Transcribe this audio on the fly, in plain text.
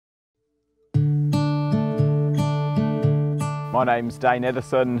My name's Dayne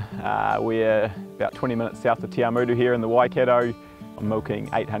Addison. We're about 20 minutes south of Te Awamutu here in the Waikato. I'm milking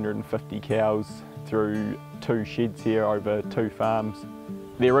 850 cows through 2 sheds here over 2 farms.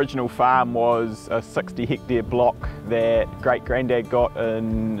 The original farm was a 60-hectare block that great-granddad got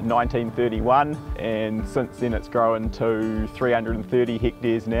in 1931, and since then it's grown to 330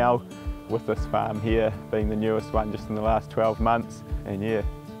 hectares now, with this farm here being the newest one just in the last 12 months. And yeah,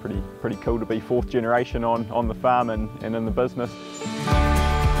 it's pretty cool to be 4th generation on the farm and in the business.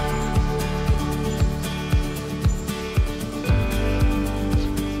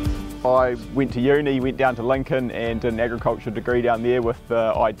 I went to uni, went down to Lincoln and did an agriculture degree down there with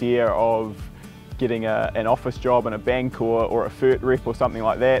the idea of getting an office job in a bank or a FERT rep or something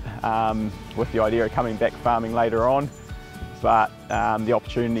like that, with the idea of coming back farming later on. But the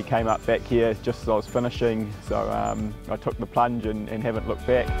opportunity came up back here just as I was finishing, so I took the plunge and haven't looked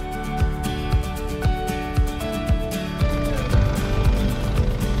back.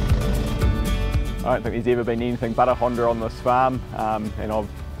 I don't think there's ever been anything but a Honda on this farm, and I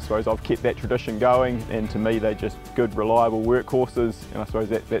suppose I've kept that tradition going, and to me they're just good, reliable workhorses, and I suppose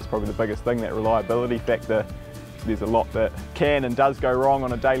that's probably the biggest thing, that reliability factor. There's a lot that can and does go wrong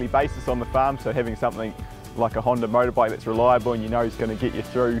on a daily basis on the farm, so having something like a Honda motorbike that's reliable and you know is going to get you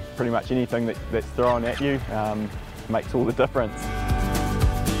through pretty much anything that's thrown at you makes all the difference.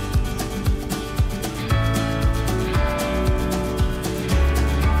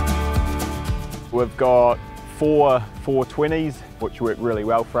 We've got 4 420s which work really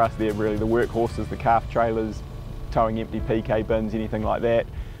well for us. They're really the workhorses, the calf trailers, towing empty PK bins, anything like that.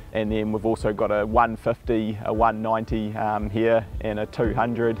 And then we've also got a 150, a 190 here, and a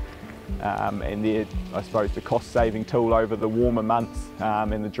 200. And they're, I suppose, the cost-saving tool over the warmer months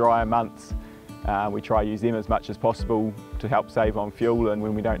and the drier months. We try to use them as much as possible to help save on fuel and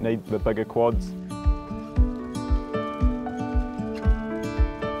when we don't need the bigger quads.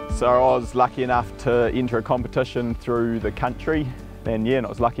 So I was lucky enough to enter a competition through the country, and yeah, and I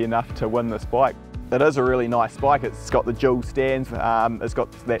was lucky enough to win this bike. It is a really nice bike. It's got the dual stands, it's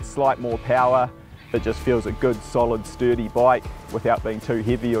got that slight more power. It just feels a good, solid, sturdy bike without being too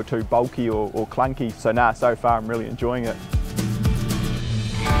heavy or too bulky or clunky. So so far I'm really enjoying it.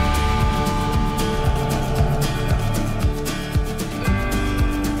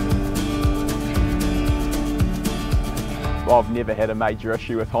 I've never had a major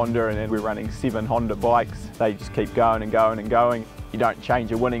issue with Honda, and we're running 7 Honda bikes. They just keep going and going and going. You don't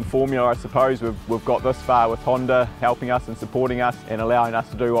change a winning formula, I suppose. We've got this far with Honda helping us and supporting us and allowing us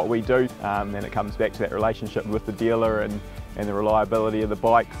to do what we do. Then it comes back to that relationship with the dealer and the reliability of the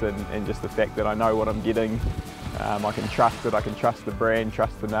bikes and just the fact that I know what I'm getting. I can trust it, I can trust the brand,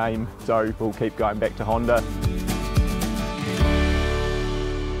 trust the name, so we'll keep going back to Honda.